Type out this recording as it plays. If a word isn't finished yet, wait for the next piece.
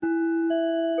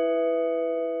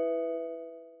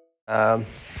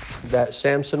that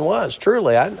Samson was.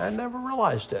 Truly, I never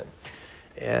realized it.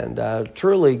 And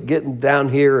truly getting down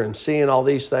here and seeing all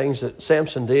these things that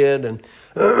Samson did and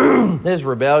his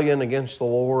rebellion against the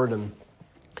Lord and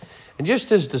just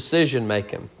his decision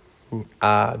making.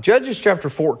 Judges chapter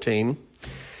 14,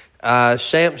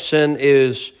 Samson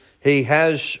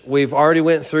we've already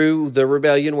went through the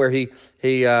rebellion where he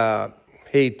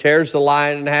tears the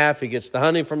lion in half, he gets the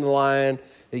honey from the lion,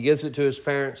 he gives it to his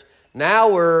parents. Now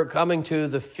we're coming to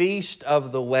the feast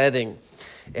of the wedding.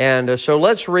 And so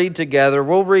let's read together.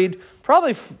 We'll read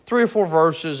probably 3 or 4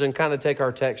 verses and kind of take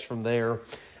our text from there.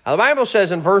 The Bible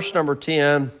says in verse number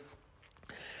 10,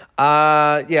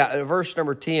 verse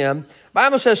number 10, the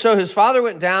Bible says, "So his father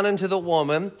went down into the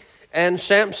woman, and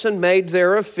Samson made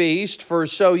there a feast, for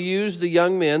so used the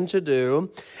young men to do.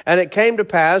 And it came to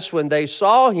pass, when they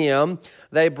saw him,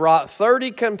 they brought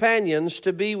 30 companions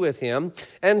to be with him.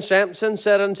 And Samson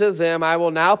said unto them, I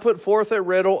will now put forth a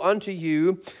riddle unto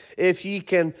you, if ye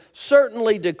can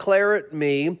certainly declare it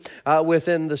me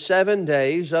within the 7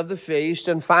 days of the feast,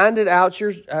 and find it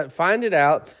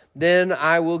out, then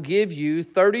I will give you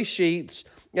 30 sheets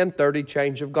and 30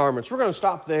 change of garments." We're going to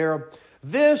stop there.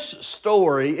 This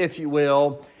story, if you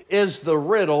will, is the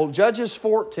riddle, Judges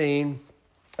 14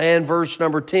 and verse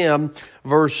number 10,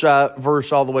 verse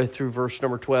all the way through verse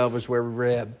number 12 is where we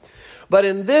read. But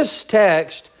in this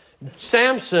text,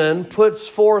 Samson puts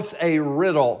forth a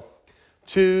riddle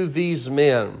to these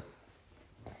men.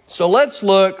 So let's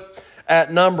look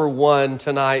at number 1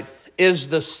 tonight, is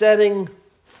the setting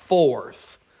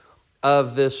forth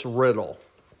of this riddle.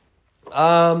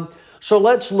 So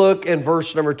let's look in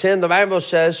verse number 10. The Bible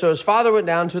says, "So his father went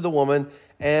down to the woman,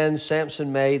 and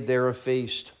Samson made there a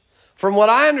feast." From what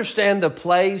I understand, the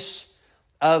place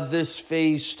of this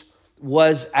feast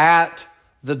was at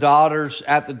the daughter to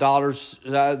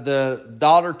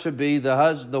be,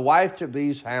 the wife to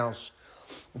be's house.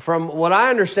 From what I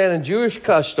understand, in Jewish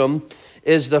custom,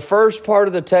 is the first part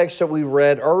of the text that we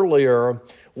read earlier.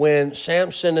 When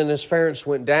Samson and his parents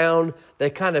went down, they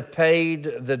kind of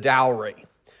paid the dowry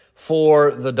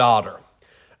for the daughter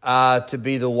to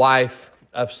be the wife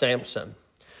of Samson.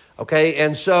 Okay,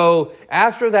 and so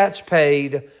after that's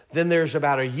paid, then there's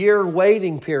about a year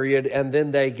waiting period, and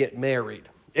then they get married.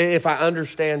 If I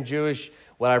understand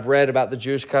what I've read about the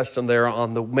Jewish custom there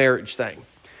on the marriage thing.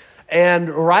 And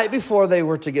right before they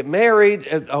were to get married,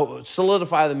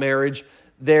 solidify the marriage,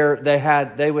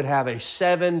 they would have a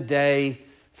 7-day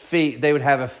feast. They would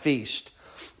have a feast.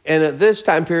 And at this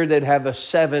time period, they'd have a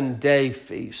 7-day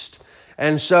feast.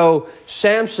 And so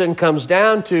Samson comes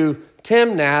down to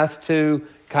Timnath to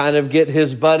kind of get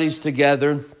his buddies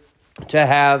together to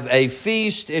have a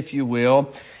feast, if you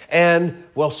will. And,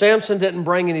 well, Samson didn't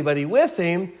bring anybody with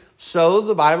him, so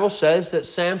the Bible says that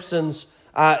Samson's,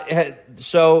 at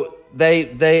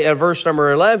verse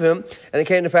number 11, "And it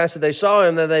came to pass that they saw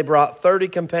him, that they brought 30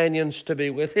 companions to be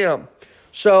with him."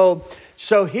 So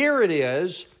here it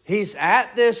is. He's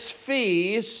at this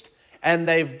feast, and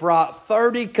they've brought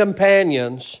 30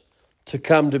 companions to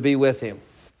come to be with him.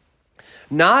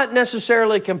 Not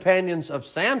necessarily companions of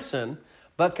Samson,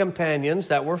 but companions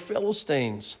that were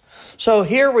Philistines. So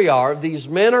here we are. These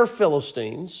men are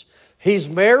Philistines. He's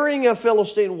marrying a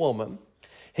Philistine woman.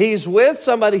 He's with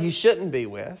somebody he shouldn't be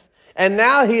with. And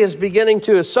now he is beginning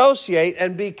to associate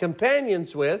and be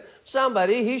companions with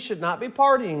somebody he should not be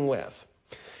partying with.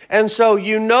 And so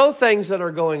things that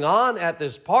are going on at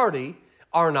this party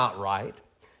are not right.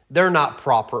 They're not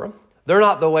proper. They're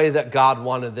not the way that God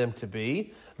wanted them to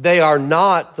be. They are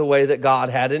not the way that God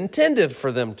had intended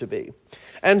for them to be.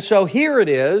 And so here it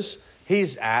is.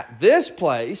 He's at this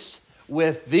place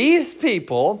with these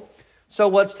people. So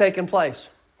what's taken place?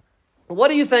 What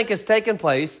do you think has taken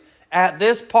place at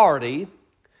this party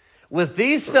with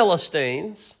these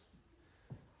Philistines?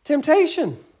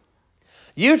 Temptation.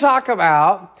 You talk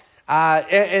about,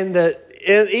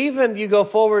 even you go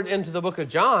forward into the book of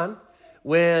John,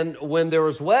 when there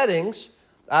was weddings.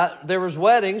 What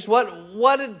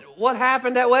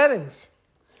happened at weddings?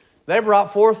 They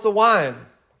brought forth the wine,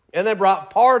 and they brought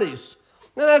parties.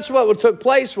 And that's what took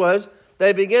place was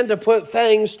they began to put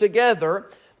things together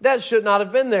that should not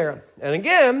have been there. And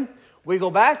again, we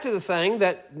go back to the thing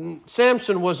that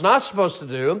Samson was not supposed to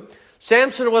do.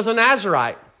 Samson was a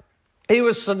Nazirite. He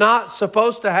was not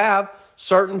supposed to have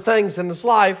certain things in his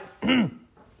life, and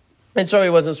so he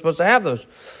wasn't supposed to have those.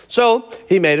 So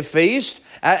he made a feast,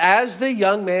 as the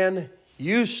young man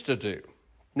used to do.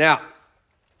 Now,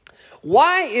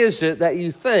 why is it that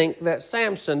you think that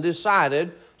Samson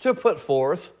decided to put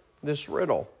forth this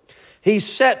riddle? He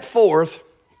set forth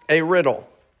a riddle.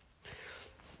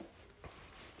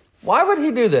 Why would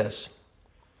he do this?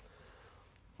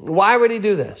 Why would he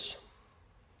do this?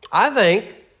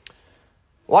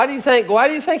 Why do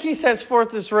you think he sets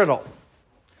forth this riddle?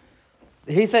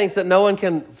 He thinks that no one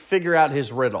can figure out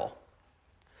his riddle.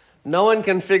 No one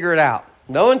can figure it out.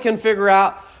 No one can figure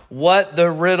out what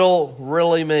the riddle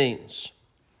really means.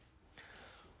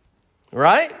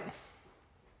 Right?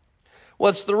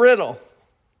 What's the riddle?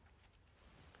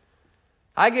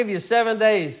 I give you 7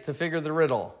 days to figure the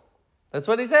riddle. That's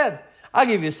what he said. I'll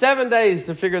give you 7 days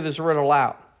to figure this riddle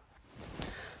out.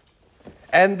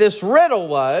 And this riddle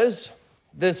was,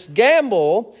 this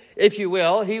gamble, if you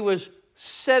will, he was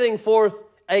setting forth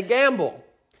a gamble.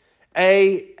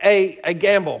 A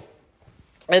gamble.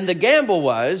 And the gamble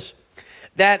was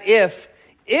that if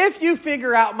you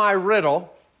figure out my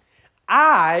riddle,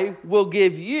 I will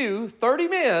give you 30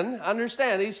 men.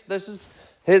 Understand, this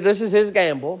is his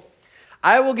gamble.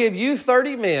 I will give you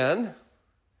 30 men,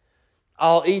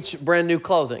 all each brand new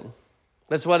clothing.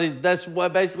 That's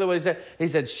basically what he said. He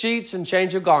said sheets and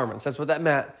change of garments. That's what that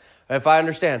meant. If I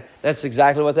understand, that's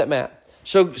exactly what that meant.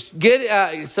 So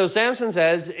Samson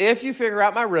says, if you figure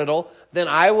out my riddle, then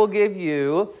I will give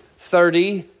you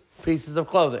 30 pieces of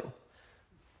clothing.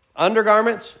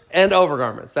 Undergarments and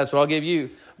overgarments. That's what I'll give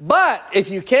you. But if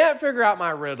you can't figure out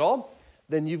my riddle,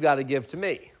 then you've got to give to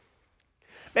me.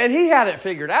 Man, he had it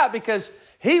figured out because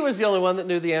he was the only one that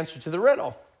knew the answer to the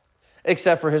riddle,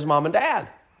 except for his mom and dad.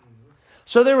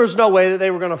 So there was no way that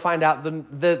they were going to find out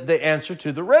the answer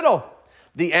to the riddle,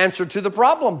 the answer to the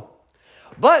problem.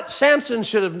 But Samson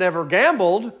should have never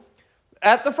gambled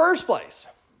at the first place,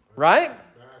 right? That's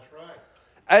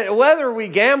right. Whether we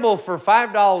gamble for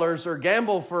 $5 or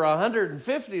gamble for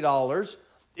 $150,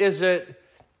 is it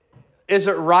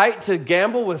right to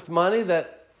gamble with money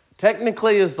that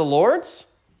technically is the Lord's?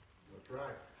 That's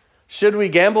right. Should we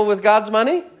gamble with God's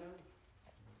money?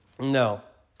 No.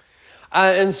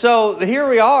 And so here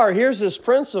we are. Here's this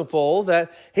principle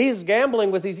that he's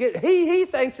gambling with these. He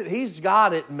thinks that he's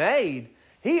got it made.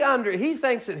 He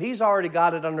thinks that he's already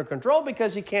got it under control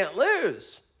because he can't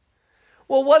lose.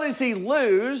 Well, what does he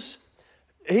lose?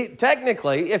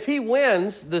 Technically, if he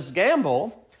wins this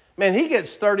gamble, man, he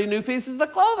gets 30 new pieces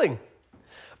of clothing.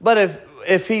 But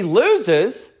if he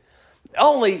loses,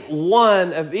 only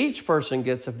one of each person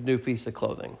gets a new piece of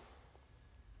clothing.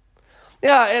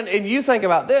 Yeah, and you think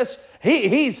about this.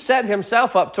 He set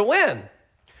himself up to win.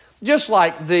 Just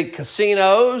like the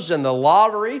casinos and the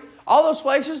lottery, all those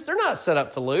places, they're not set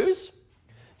up to lose.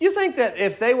 You think that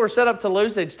if they were set up to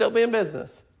lose, they'd still be in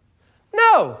business?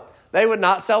 No. They would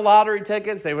not sell lottery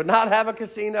tickets. They would not have a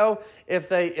casino if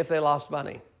they lost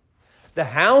money. The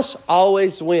house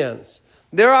always wins.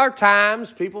 There are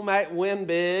times people might win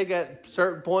big at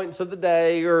certain points of the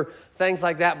day or things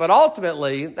like that, but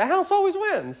ultimately, the house always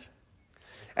wins.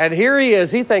 And here he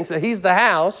is. He thinks that he's the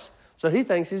house, so he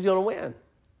thinks he's going to win.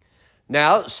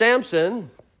 Now, Samson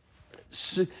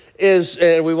is,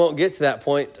 and we won't get to that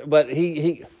point, but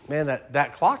man,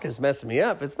 that clock is messing me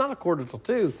up. It's not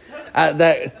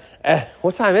 1:45.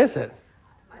 What time is it?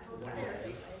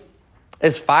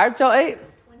 It's 5 till 8?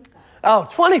 Oh,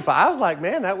 25. I was like,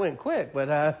 man, that went quick.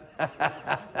 But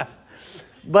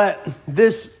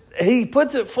he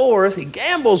puts it forth. He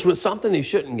gambles with something he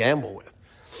shouldn't gamble with.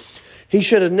 He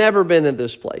should have never been in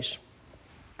this place.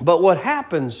 But what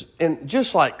happens,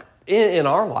 just like in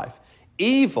our life,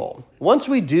 evil, once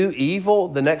we do evil,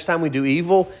 the next time we do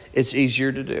evil, it's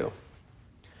easier to do.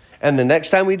 And the next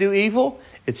time we do evil,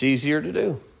 it's easier to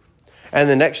do. And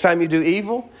the next time you do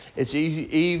evil, it's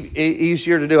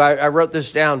easier to do. I wrote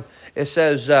this down. It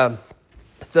says,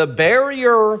 the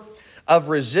barrier of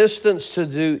resistance to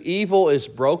do evil is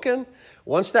broken.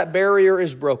 Once that barrier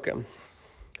is broken,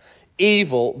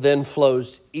 evil then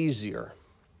flows easier.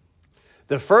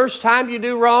 The first time you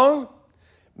do wrong,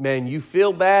 man, you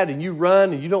feel bad and you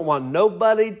run and you don't want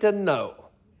nobody to know.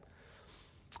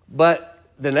 But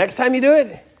the next time you do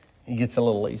it, it gets a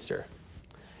little easier.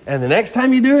 And the next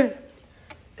time you do it,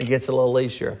 it gets a little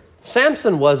easier.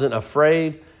 Samson wasn't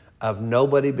afraid of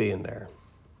nobody being there.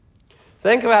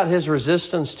 Think about his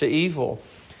resistance to evil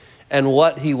and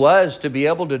what he was to be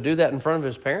able to do that in front of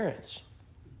his parents.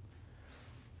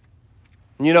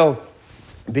 You know,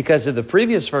 because of the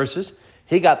previous verses,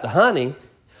 he got the honey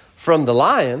from the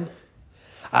lion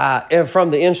and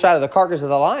from the inside of the carcass of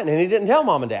the lion, and he didn't tell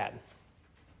mom and dad.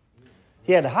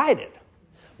 He had to hide it.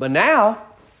 But now,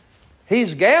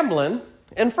 he's gambling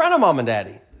in front of mom and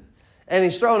daddy. And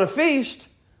he's throwing a feast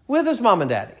with his mom and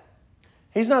daddy.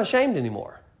 He's not ashamed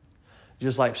anymore.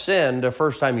 Just like sin, the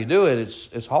first time you do it,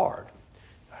 it's hard.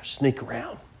 Sneak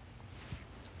around.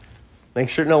 Make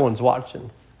sure no one's watching,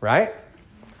 right?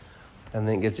 And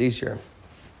then it gets easier.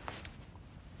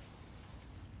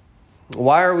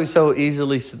 Why are we so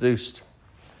easily seduced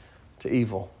to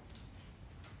evil?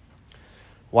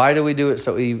 Why do we do it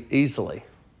so easily?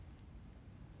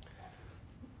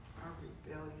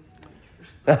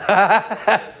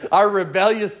 Our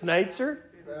rebellious nature?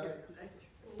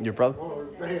 Your brother?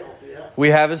 We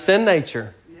have a sin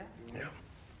nature.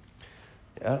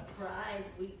 Yeah. Pride,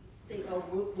 we think,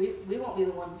 we won't be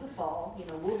the ones to fall.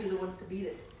 We'll be the ones to beat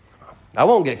it. I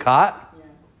won't get caught. Yeah.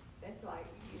 That's like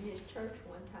in his church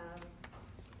one time.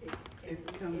 It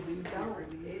becomes if you easier don't,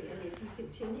 and easier. and if you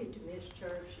continue to miss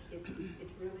church, it's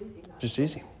real easy not Just to.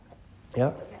 easy. Yeah.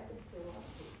 What happens to a lot of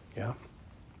people. Yeah.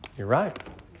 You're right.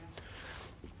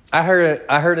 I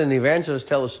heard an evangelist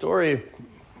tell a story,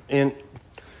 and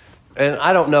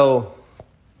I don't know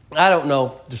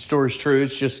if the story's true.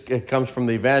 It comes from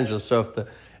the evangelist. So if the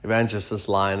evangelist is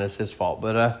lying, it's his fault.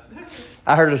 But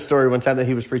I heard a story one time that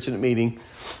he was preaching at a meeting,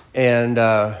 and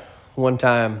one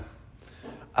time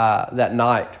that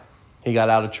night he got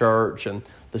out of church, and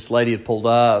this lady had pulled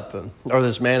up, or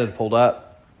this man had pulled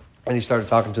up, and he started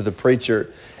talking to the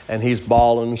preacher, and he's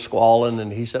bawling, squalling,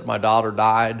 and he said, "My daughter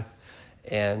died,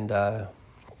 and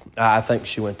I think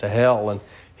she went to hell." And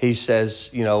he says,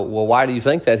 "Well, why do you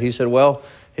think that?" He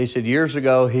said, years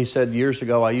ago,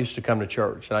 I used to come to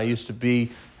church, and I used to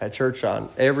be at church on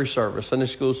every service, Sunday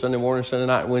school, Sunday morning, Sunday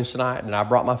night, Wednesday night, and I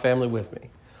brought my family with me.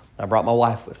 I brought my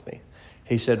wife with me.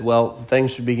 He said, well,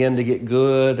 things began to get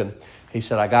good, and he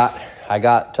said, I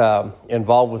got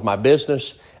involved with my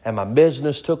business, and my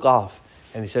business took off.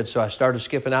 And he said, so I started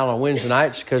skipping out on Wednesday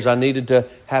nights because I needed to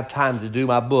have time to do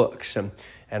my books.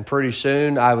 And pretty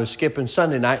soon I was skipping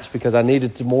Sunday nights because I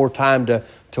needed more time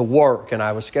to work, and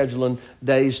I was scheduling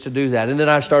days to do that. And then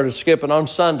I started skipping on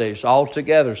Sundays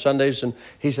altogether, Sundays. And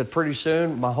he said, pretty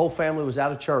soon my whole family was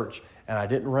out of church, and I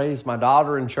didn't raise my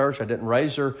daughter in church. I didn't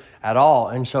raise her at all.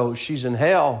 And so she's in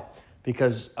hell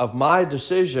because of my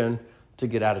decision to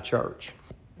get out of church.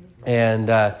 And,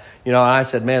 I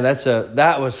said, man,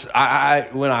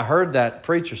 when I heard that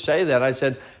preacher say that, I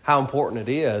said how important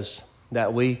it is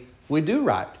that we do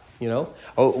right,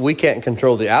 we can't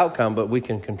control the outcome, but we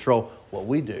can control what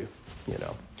we do,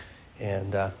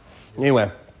 and,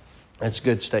 anyway, that's a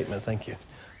good statement. Thank you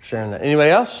for sharing that. Anybody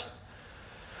else?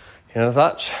 Any other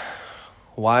thoughts?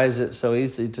 Why is it so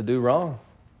easy to do wrong?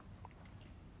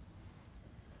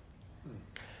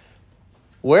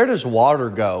 Where does water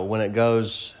go when it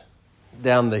goes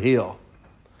down the hill?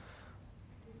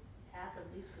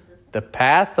 The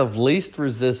path of least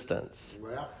resistance.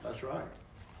 Well, that's right.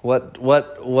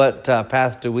 What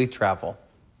path do we travel?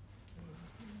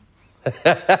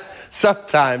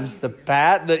 Sometimes the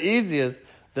path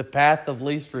of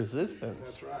least resistance.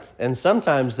 That's right. And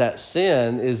sometimes that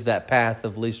sin is that path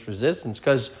of least resistance,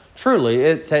 because truly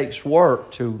it takes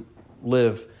work to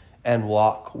live and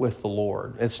walk with the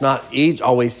Lord. It's not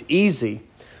always easy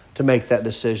to make that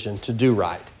decision to do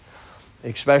right,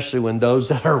 especially when those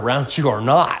that are around you are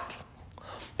not.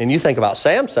 And you think about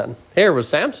Samson. Here was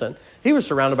Samson. He was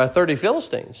surrounded by 30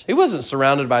 Philistines. He wasn't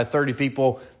surrounded by 30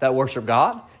 people that worship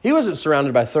God. He wasn't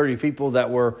surrounded by 30 people that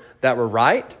were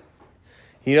right.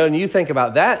 And you think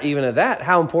about that, even at that,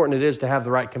 how important it is to have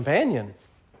the right companion.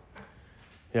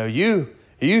 You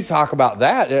talk about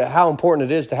that, how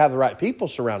important it is to have the right people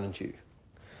surrounding you.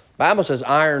 The Bible says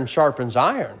iron sharpens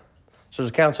iron. So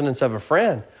the countenance of a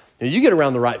friend. You get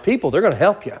around the right people, they're going to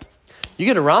help you. You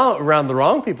get around the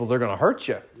wrong people, they're going to hurt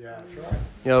you. Yeah, that's right.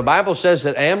 The Bible says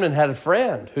that Amnon had a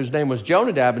friend whose name was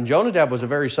Jonadab, and Jonadab was a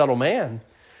very subtle man.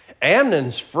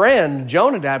 Amnon's friend,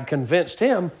 Jonadab, convinced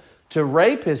him to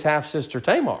rape his half-sister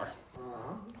Tamar.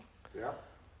 Yep.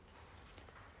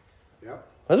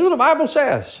 That's what the Bible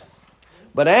says.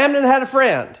 But Amnon had a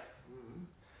friend.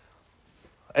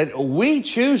 And we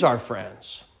choose our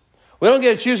friends. We don't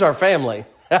get to choose our family.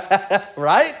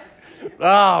 Right?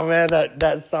 Oh, man,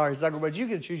 that's sorry. But you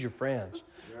get to choose your friends.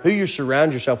 Who you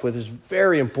surround yourself with is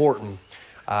very important.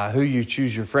 Who you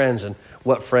choose your friends and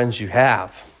what friends you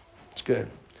have. It's good.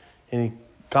 Any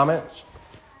comments?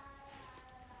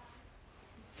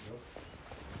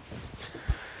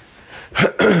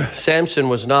 Samson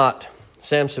was not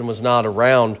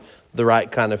around the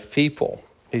right kind of people.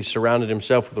 He surrounded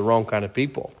himself with the wrong kind of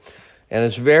people. And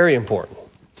it's very important.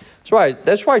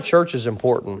 That's why church is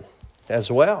important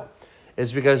as well.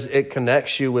 It's because it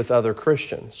connects you with other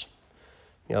Christians.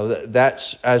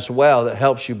 That's as well, that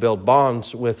helps you build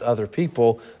bonds with other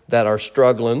people that are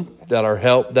struggling, that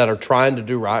are trying to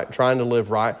do right, trying to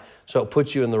live right. So it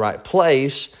puts you in the right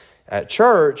place at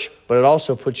church, but it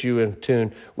also puts you in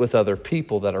tune with other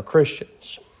people that are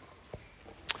Christians.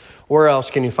 Where else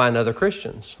can you find other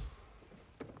Christians?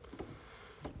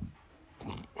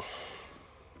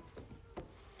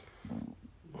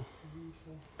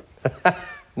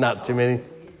 Not too many.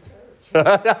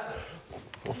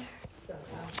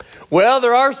 Well,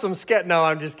 there are some no,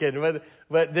 I'm just kidding.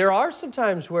 But there are some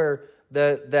times where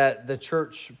the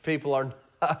church people are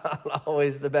not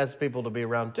always the best people to be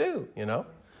around too, you know?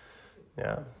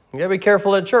 Yeah. You got to be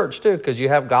careful at church too, because you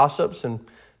have gossips and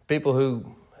people who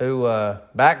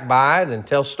backbite and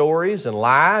tell stories and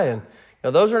lie.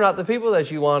 And those are not the people that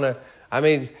you want to, I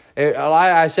mean,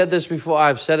 I said this before,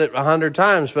 I've said it 100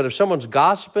 times, but if someone's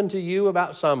gossiping to you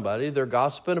about somebody, they're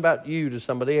gossiping about you to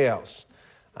somebody else.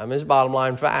 I mean, it's bottom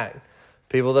line fact.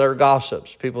 People that are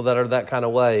gossips, people that are that kind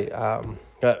of way.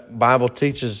 Bible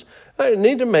teaches, we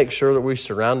need to make sure that we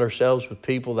surround ourselves with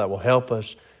people that will help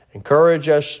us, encourage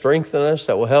us, strengthen us,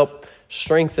 that will help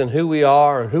strengthen who we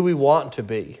are and who we want to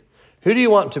be. Who do you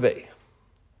want to be?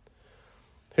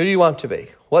 Who do you want to be?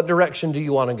 What direction do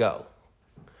you want to go?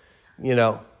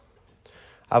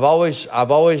 I've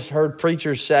always heard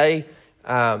preachers say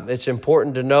it's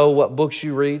important to know what books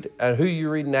you read and who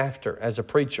you're reading after as a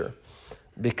preacher,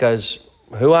 because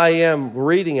who I am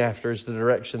reading after is the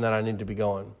direction that I need to be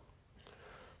going.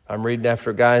 I'm reading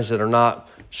after guys that are not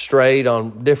strayed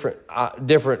on different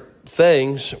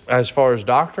things as far as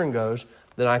doctrine goes,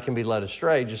 then I can be led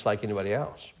astray just like anybody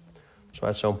else. So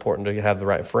that's so important to have the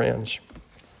right friends.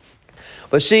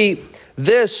 But see,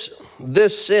 this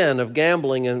sin of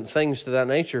gambling and things to that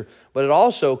nature, but it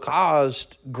also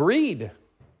caused greed.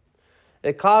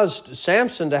 It caused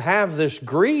Samson to have this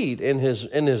greed in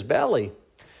his belly.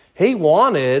 He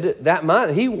wanted that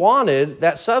money. He wanted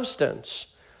that substance.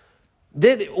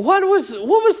 What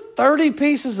was 30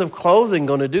 pieces of clothing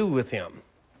going to do with him?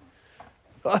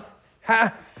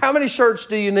 How many shirts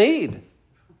do you need?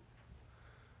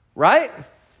 Right?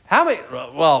 How many?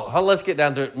 Well, let's get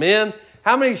down to it. Men,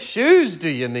 how many shoes do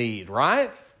you need?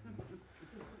 Right?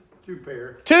 2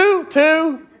 pair. Two.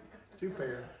 2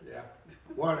 pair. Yeah.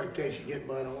 One in case you get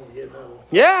mud on, you get another one.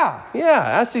 Yeah.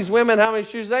 Ask these women how many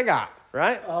shoes they got.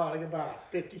 Right? Oh, I think about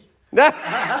 50.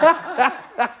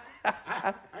 I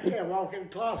can't walk in the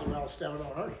closet without stepping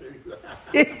on her shoes.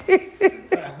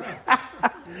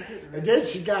 And then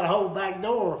she got a whole back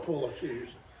door full of shoes.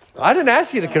 I didn't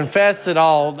ask you to confess it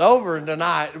all over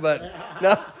tonight, but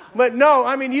no.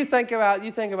 I mean, you think about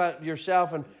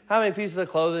yourself and how many pieces of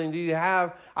clothing do you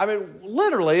have? I mean,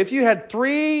 literally, if you had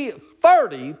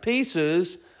 30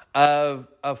 pieces of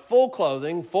full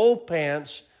clothing, full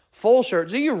pants, full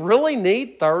shirts, do you really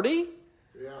need 30?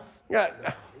 Yeah.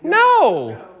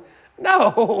 No.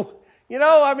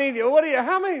 I mean,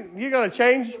 how many you're going to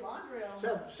change?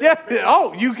 Yeah.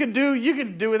 Oh, you could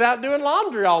do without doing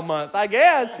laundry all month, I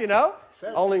guess,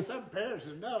 Only 7 pairs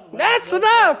is enough. That's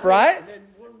enough, right?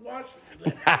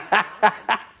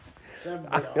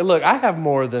 Look, I have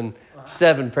more than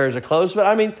 7 pairs of clothes, but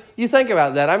I mean, you think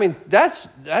about that. I mean, that's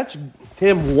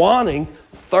him wanting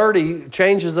 30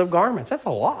 changes of garments. That's a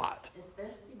lot.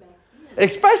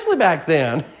 Especially back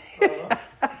then.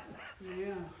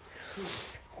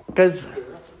 Because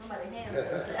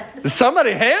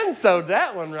somebody hand sewed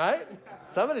that one, right?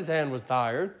 Somebody's hand was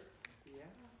tired.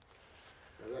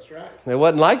 That's right. It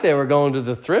wasn't like they were going to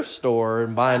the thrift store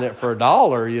and buying it for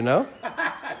 $1,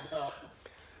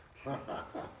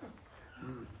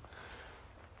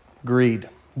 Greed.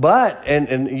 But,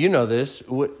 and you know this,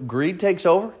 greed takes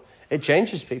over. It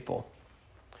changes people.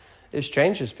 It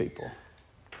changes people.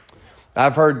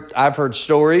 I've heard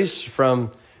stories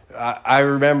from, I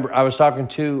remember I was talking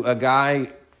to a guy,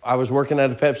 I was working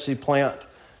at a Pepsi plant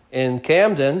in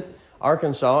Camden,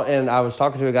 Arkansas, and I was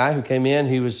talking to a guy who came in.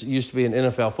 He used to be an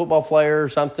NFL football player or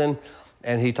something,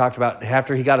 and he talked about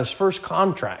after he got his first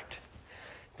contract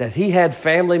that he had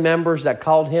family members that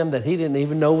called him that he didn't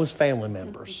even know was family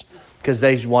members because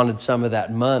they wanted some of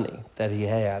that money that he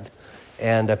had.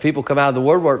 And people come out of the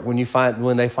woodwork when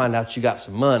they find out you got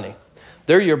some money.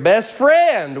 They're your best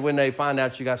friend when they find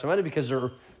out you got some money because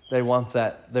they want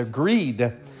that. They're greed.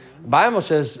 The Bible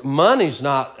says money's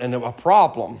not a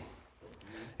problem.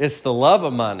 It's the love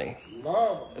of money.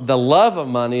 The love of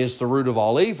money is the root of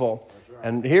all evil. Right.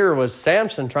 And here was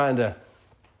Samson trying to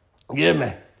give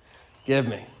me.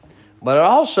 But it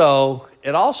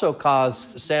also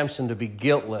caused Samson to be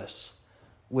guiltless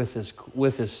with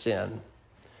his sin.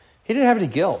 He didn't have any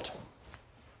guilt.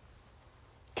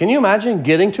 Can you imagine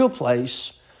getting to a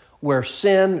place where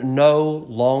sin no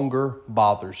longer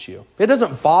bothers you? It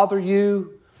doesn't bother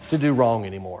you to do wrong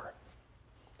anymore.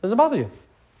 It doesn't bother you.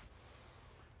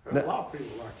 There's a lot of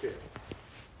people like that.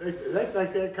 They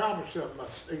think they accomplished something.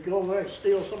 They go over there and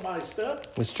steal somebody's stuff.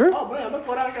 It's true. Oh, man, look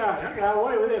what I got. I got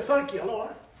away with this. Thank you, Lord.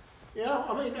 They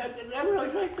really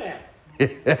think that.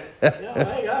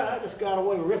 Hey, I just got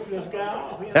away with ripping this guy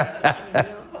off.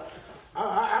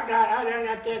 I I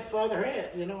got that further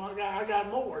head. You know, I got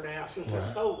more now since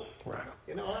I stole it. Right.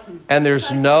 You know, And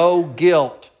there's no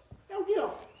guilt. no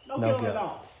guilt. No No guilt guilt. at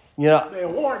all. Yeah. They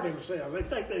award themselves. They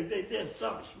think they did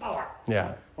something smart.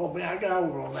 Yeah. Oh man, I got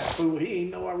over on that fool. He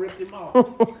ain't know I ripped him off.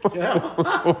 You know?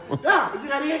 No, but you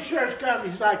got insurance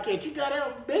companies like that. You got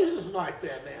other businesses like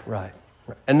that now. Right.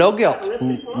 And no guilt.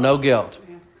 No guilt. I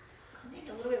think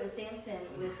a little bit with Samson,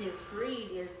 with his greed,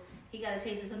 is he got a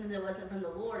taste of something that wasn't from the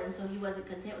Lord, and so he wasn't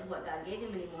content with what God gave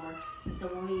him anymore. And so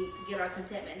when we get our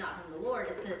contentment not from the Lord,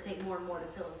 it's going to take more and more to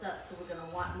fill us up. So we're going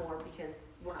to want more because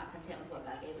we're not content with what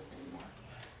God gave us anymore.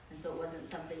 And so it wasn't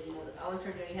something, you know, I always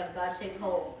heard you have a God-shaped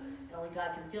hole, and only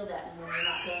God can fill that. And when you're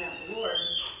not filling out the Lord,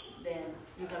 then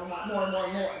you're going to want more and more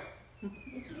and more.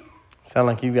 Sound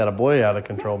like you've got a boy out of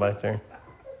control back there.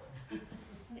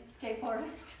 Escape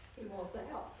artist. He wants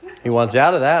out. He wants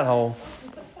out of that hole.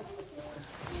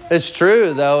 It's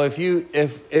true though. If you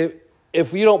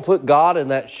don't put God in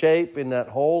that shape, in that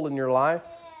hole in your life,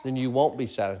 then you won't be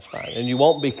satisfied, and you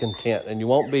won't be content, and you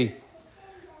won't be.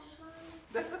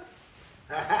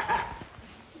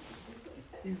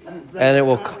 And it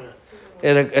will.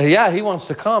 Yeah, he wants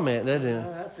to comment, doesn't it?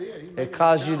 That's it. It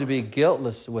caused you to be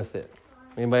guiltless with it.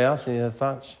 Anybody else? Any other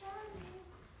thoughts?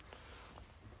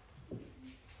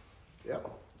 Yep.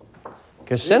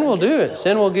 Because sin will do it.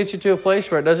 Sin will get you to a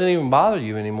place where it doesn't even bother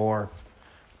you anymore.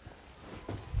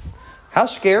 How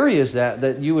scary is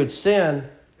that you would sin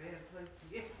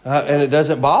and it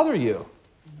doesn't bother you?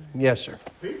 Yes, sir.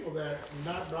 People that are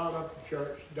not brought up in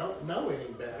church don't know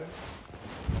any better,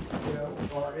 you know,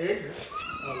 or ignorant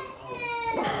of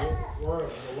the word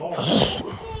of the Lord.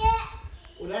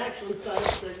 Would actually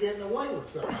think they're getting away with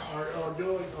something, or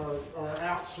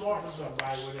outsmarting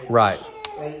somebody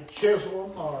when they chisel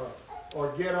them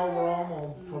or get over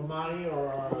them for money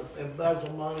or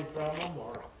embezzle money from them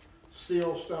or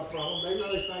steal stuff from them. They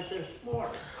really think they're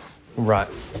smart. Right.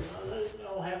 You know, they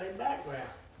don't have any background.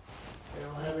 They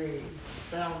don't have any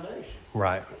foundation.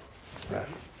 Right. Right.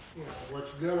 You know,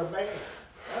 what's good or bad.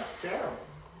 That's terrible.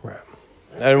 Right.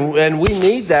 And we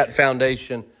need that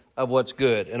foundation of what's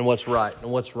good and what's right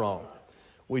and what's wrong.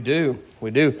 We do.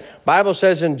 We do. Bible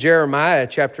says in Jeremiah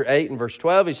chapter 8 and verse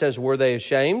 12, he says, were they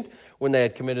ashamed when they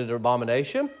had committed an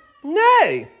abomination?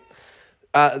 Nay.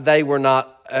 They were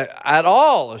not at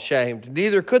all ashamed,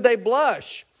 neither could they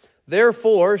blush.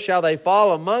 Therefore shall they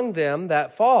fall among them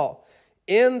that fall.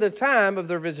 In the time of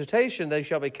their visitation they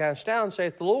shall be cast down,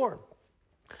 saith the Lord.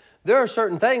 There are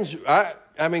certain things, I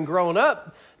mean, growing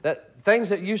up, things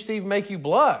that used to even make you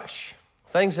blush.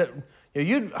 Things that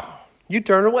you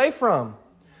turn away from.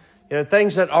 You know,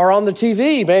 things that are on the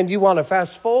TV, man, you want to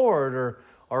fast forward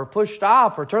or push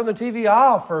stop or turn the TV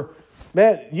off. Or,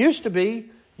 man, used to be,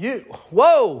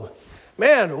 whoa,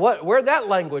 man, where'd that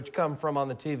language come from on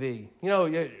the TV? You know,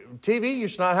 TV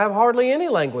used to not have hardly any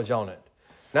language on it.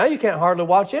 Now you can't hardly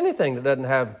watch anything that doesn't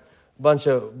have a bunch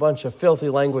of filthy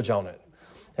language on it.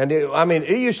 And it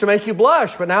used to make you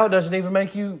blush, but now it doesn't even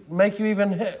make you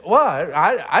even, what?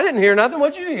 I didn't hear nothing.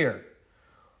 What'd you hear?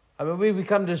 I mean, we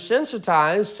become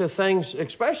desensitized to things,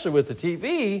 especially with the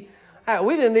TV.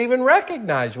 We didn't even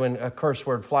recognize when a curse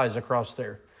word flies across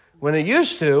there. When it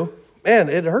used to, man,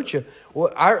 it hurt you.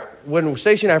 When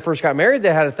Stacey and I first got married,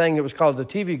 they had a thing that was called the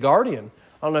TV Guardian.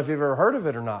 I don't know if you've ever heard of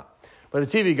it or not. But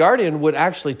the TV Guardian would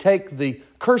actually take the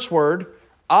curse word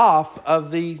off of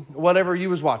the whatever you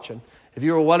was watching. If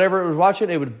you were whatever it was watching,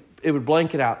 it would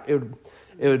blank it out. It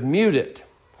would mute it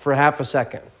for half a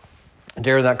second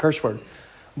during that curse word.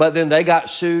 But then they got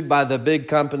sued by the big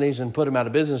companies and put them out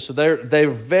of business. So they're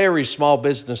very small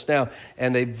business now,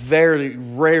 and they very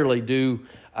rarely do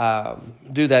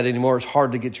that anymore. It's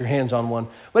hard to get your hands on one.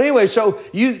 But anyway, so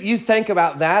you think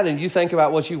about that, and you think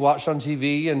about what you watched on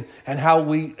TV and how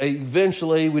we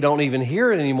eventually we don't even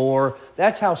hear it anymore.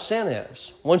 That's how sin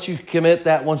is. Once you commit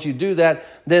that, once you do that,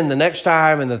 then the next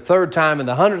time and the third time and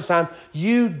the 100th time,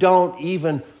 you don't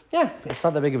even, it's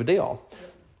not that big of a deal,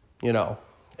 you know.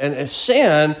 And it's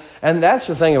sin, and that's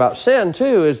the thing about sin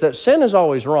too, is that sin is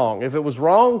always wrong. If it was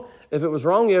wrong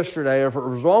yesterday, or if it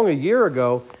was wrong a year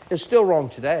ago, it's still wrong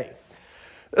today.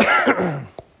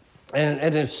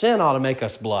 and sin ought to make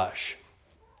us blush.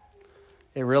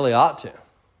 It really ought to.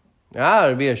 I ought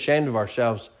to be ashamed of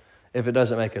ourselves if it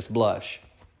doesn't make us blush.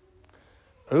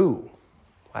 Ooh,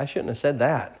 I shouldn't have said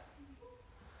that.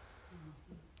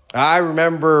 I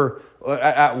remember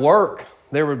at work,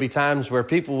 there would be times where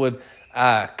people would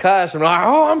cuss and like,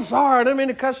 oh, I'm sorry, I didn't mean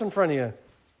to cuss in front of you.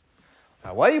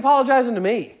 Now, why are you apologizing to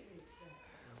me?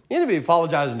 You need to be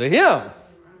apologizing to him.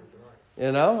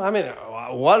 You know, I mean,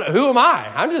 who am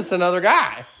I? I'm just another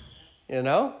guy. You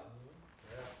know,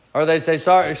 Or they say,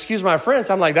 sorry, excuse my French.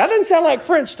 I'm like, that didn't sound like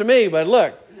French to me, but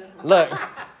look.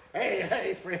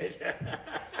 Hey, French.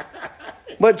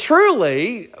 But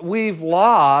truly, we've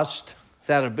lost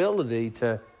that ability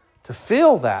to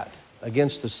feel that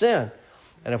against the sin.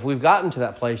 And if we've gotten to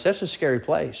that place, that's a scary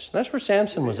place. That's where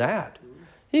Samson was at.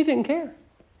 He didn't care.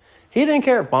 He didn't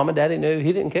care if mom and daddy knew.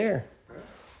 He didn't care.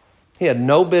 He had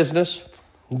no business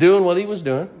doing what he was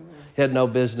doing. He had no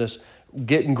business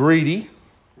getting greedy,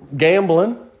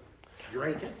 gambling,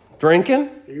 drinking.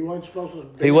 He wasn't supposed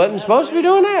to. He wasn't supposed to be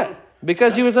doing that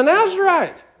because he was a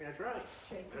Nazarite. That's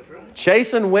right.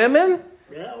 Chasing women,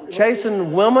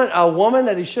 chasing a woman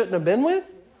that he shouldn't have been with.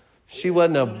 She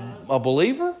wasn't a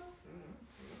believer.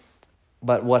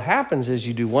 But what happens is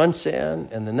you do one sin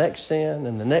and the next sin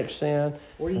and the next sin.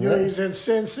 What are you doing? He's in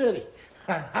Sin City.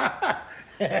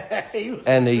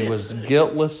 He was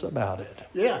guiltless about it.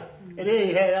 Yeah. And then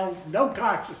he had no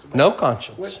conscience about it. No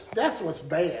conscience. That's what's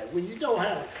bad. When you don't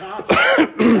have a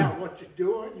conscience about what you're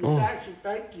doing, you actually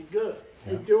think you're good.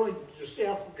 You're doing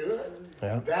yourself good.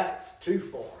 Yeah. That's too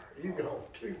far. You go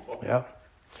too far. Yeah.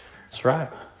 That's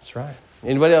right. That's right.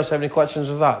 Anybody else have any questions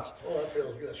or thoughts? Oh, that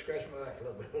feels good. Scratch my back a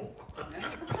little bit more.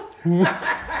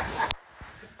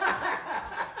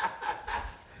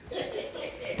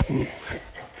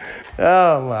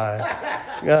 Oh my!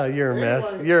 Oh, you're a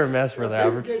mess. You're a mess, Brother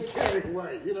Albert. Get carried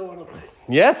away. You know what I mean?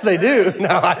 Yes, they do. No,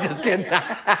 I'm just kidding.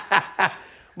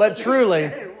 But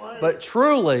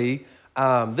truly,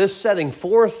 this setting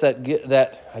forth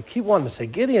that I keep wanting to say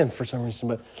Gideon for some reason,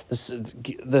 but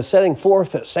the setting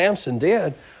forth that Samson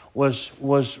did was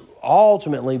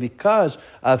ultimately because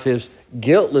of his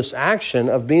guiltless action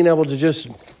of being able to just,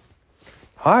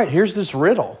 all right, here's this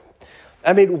riddle.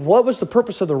 I mean, what was the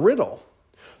purpose of the riddle?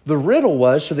 The riddle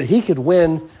was so that he could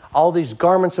win all these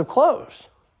garments of clothes.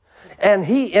 And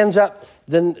he ends up,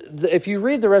 then if you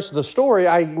read the rest of the story,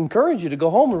 I encourage you to go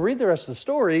home and read the rest of the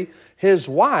story. His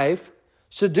wife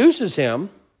seduces him,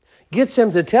 gets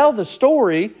him to tell the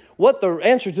story, what the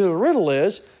answer to the riddle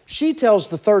is. She tells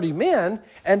the 30 men,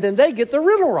 and then they get the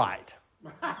riddle right.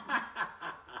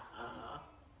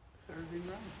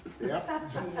 Yep.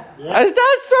 It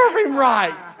does serve him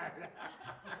right.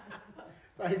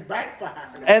 They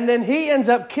backfired. And then he ends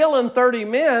up killing 30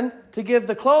 men to give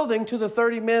the clothing to the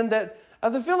 30 men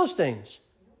of the Philistines.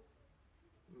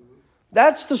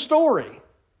 That's the story.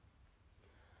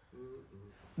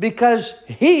 Because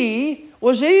he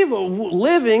was evil,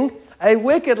 living a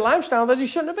wicked lifestyle that he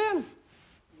shouldn't have been.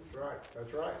 That's right.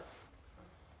 That's right.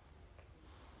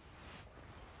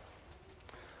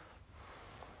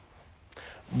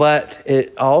 But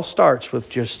it all starts with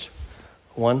just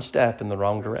one step in the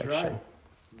wrong direction. Right.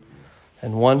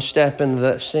 And one step into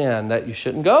that sin that you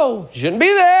shouldn't go. You shouldn't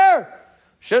be there.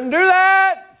 Shouldn't do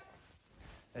that.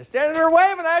 They're standing there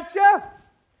waving at you.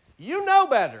 You know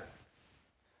better.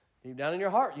 Deep down in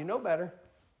your heart, you know better.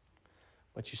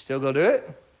 But you still go do it?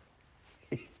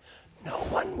 No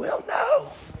one will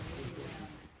know.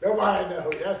 Nobody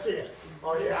knows. That's it.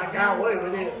 Oh, yeah, I got away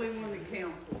with it. Only when the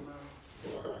council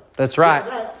knows. That's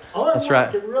right. Only That's one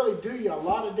right. can really do you a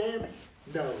lot of damage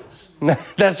knows.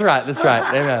 That's right. That's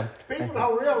right. Amen. People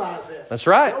don't realize that. That's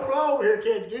right. No law over here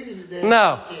can't do you to damage.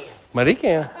 No. He can. But he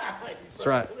can. That's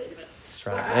right. That's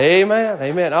right. Amen.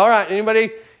 Amen. All right.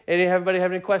 Anybody have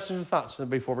any questions or thoughts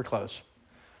before we close?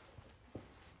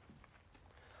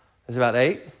 It's about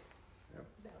 8? About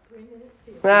 3 minutes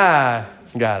still.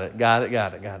 Got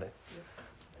it.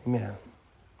 Amen.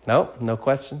 Nope. No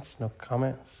questions. No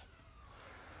comments.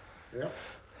 Yep.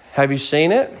 Have you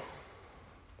seen it?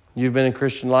 You've been in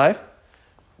Christian life.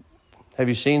 Have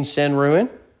you seen sin ruin?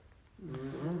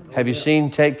 Mm-hmm. Have you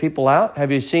seen take people out? Have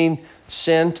you seen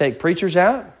sin take preachers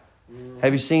out? Mm-hmm.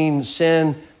 Have you seen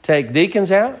sin take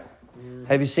deacons out? Mm-hmm.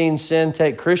 Have you seen sin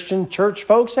take Christian church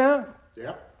folks out?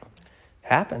 Yep.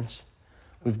 Happens.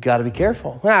 We've got to be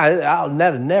careful. That'll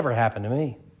never happen to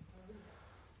me.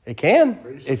 It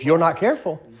can if you're not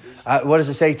careful. What does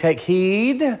it say? Take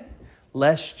heed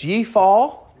lest ye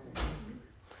fall.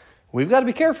 We've got to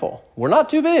be careful. We're not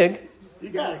too big. You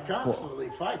got to constantly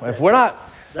fight. If we're not,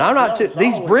 I'm not too.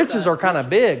 These britches are kind of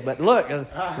big, but look, the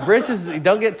britches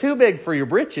don't get too big for your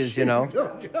britches. You know.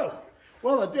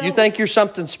 Well, the devil, You think you're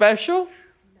something special?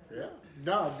 Yeah.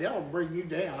 No, the devil will bring you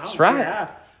down. That's right.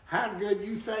 Care how good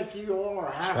you think you are,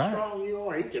 or how strong you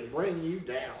are, he can bring you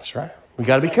down. That's right. We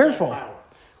got to be careful.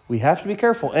 We have to be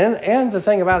careful. And the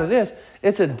thing about it is,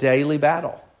 it's a daily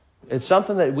battle. It's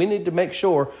something that we need to make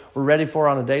sure we're ready for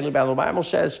on a daily battle. The Bible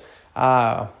says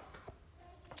that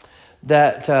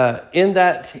in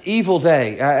that evil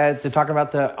day, they're talking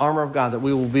about the armor of God, that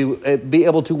we will be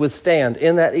able to withstand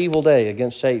in that evil day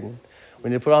against Satan. We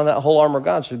need to put on that whole armor of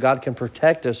God so God can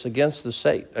protect us against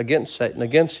Satan,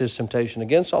 against his temptation,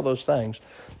 against all those things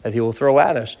that he will throw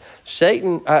at us.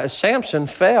 Samson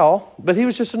fell, but he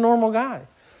was just a normal guy.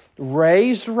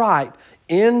 Raised right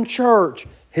in church.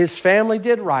 His family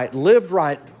did right, lived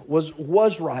right,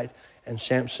 was right. And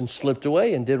Samson slipped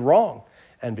away and did wrong.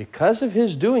 And because of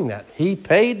his doing that, he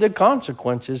paid the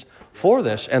consequences for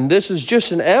this. And this is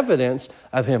just an evidence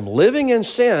of him living in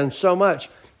sin so much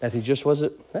that he just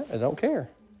wasn't, I don't care.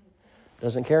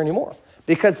 Doesn't care anymore.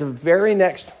 Because the very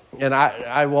next, and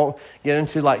I won't get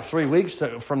into like 3 weeks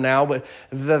from now, but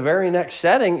the very next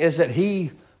setting is that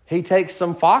he takes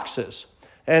some foxes.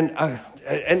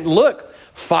 And look,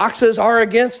 foxes are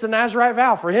against the Nazirite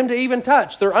vow for him to even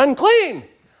touch. They're unclean.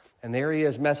 And there he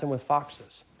is messing with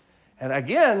foxes. And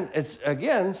it's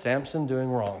Samson doing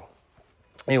wrong.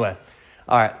 Anyway,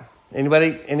 all right.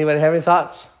 Anybody have any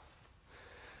thoughts?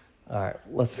 All right,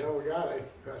 let's. The devil got him.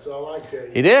 That's all I tell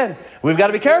you. He did. We've got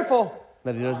to be careful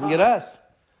that he doesn't get us.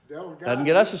 Doesn't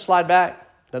get us to slide back.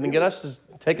 Doesn't get us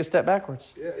to take a step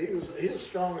backwards. Yeah, he was the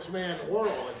strongest man in the world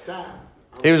at the time.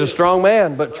 He was a strong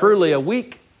man, but truly a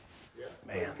weak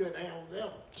man. He couldn't handle the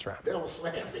devil. That's right. The devil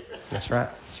slammed him. That's right.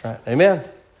 Amen.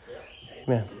 Yeah.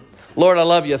 Amen. Lord, I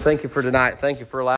love you. Thank you for tonight. Thank you for allowing